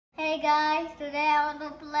Guys, today I want to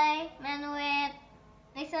play Menuet.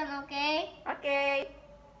 Listen, okay? Okay.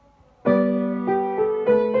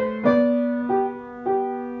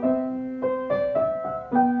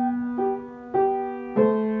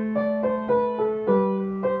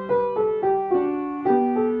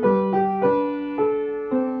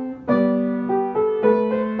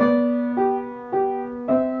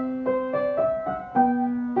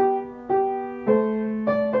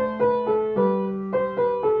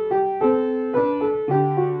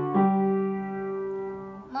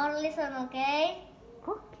 More listen, okay?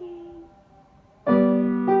 Okay.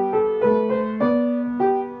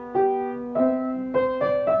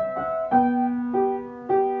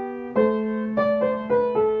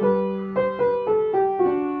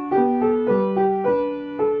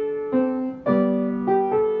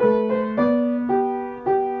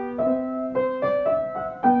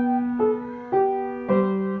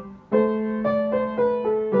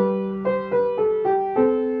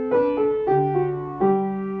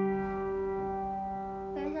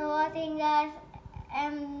 Thanks for watching, guys,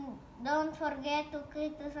 and don't forget to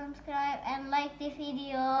click to subscribe and like the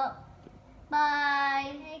video.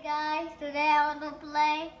 Bye. Hey guys, today I want to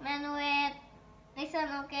play Menuet. Listen,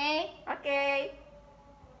 okay? Okay.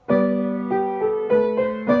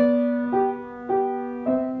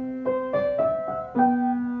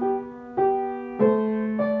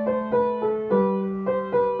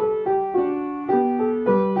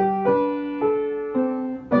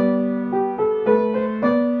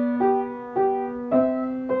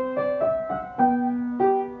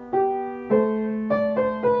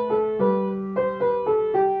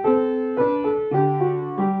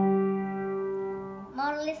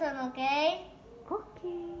 More listen, okay? Okay.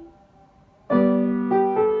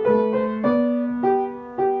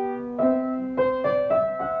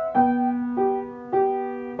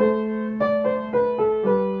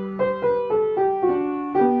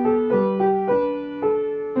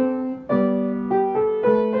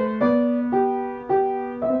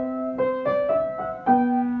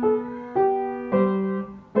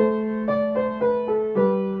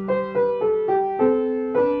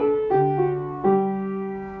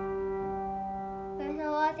 Thanks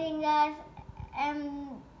for watching, guys, and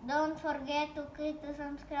don't forget to click to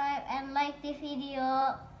subscribe and like the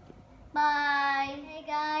video. Bye. Hey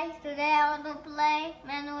guys, today I want to play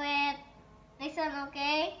Menuet. Listen,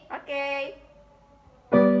 okay? Okay.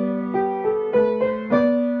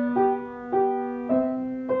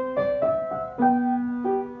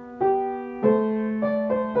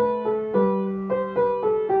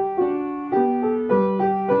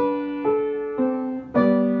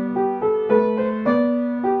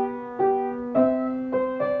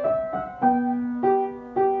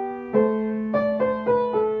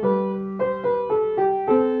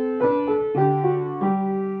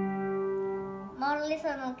 More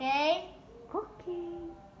listen, okay? Okay.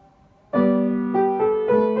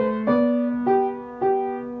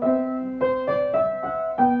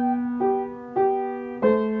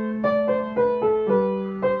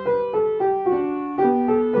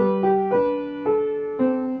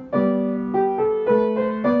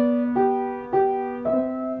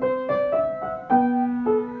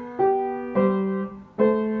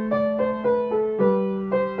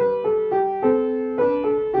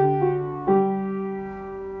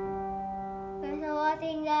 Thanks for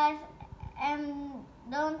watching, guys, and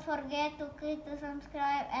don't forget to click to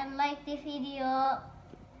subscribe and like the video.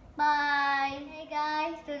 Bye. Hey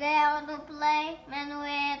guys, today I want to play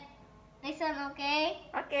Menuet. Listen, okay?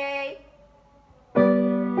 Okay.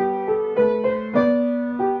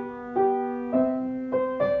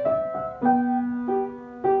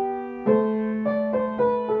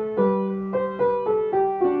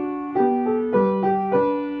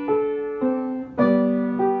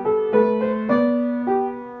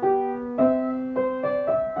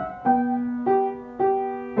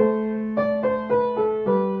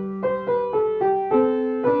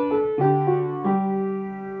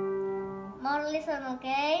 More listen,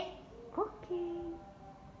 okay? Okay.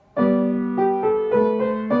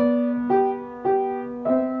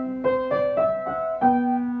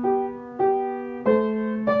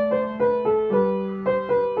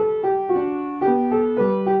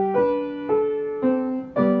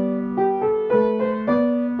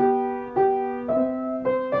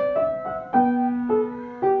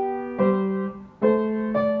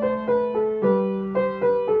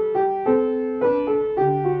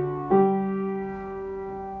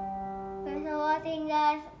 Thanks for watching,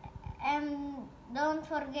 guys, and don't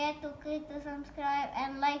forget to click to subscribe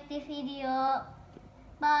and like the video.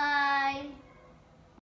 Bye.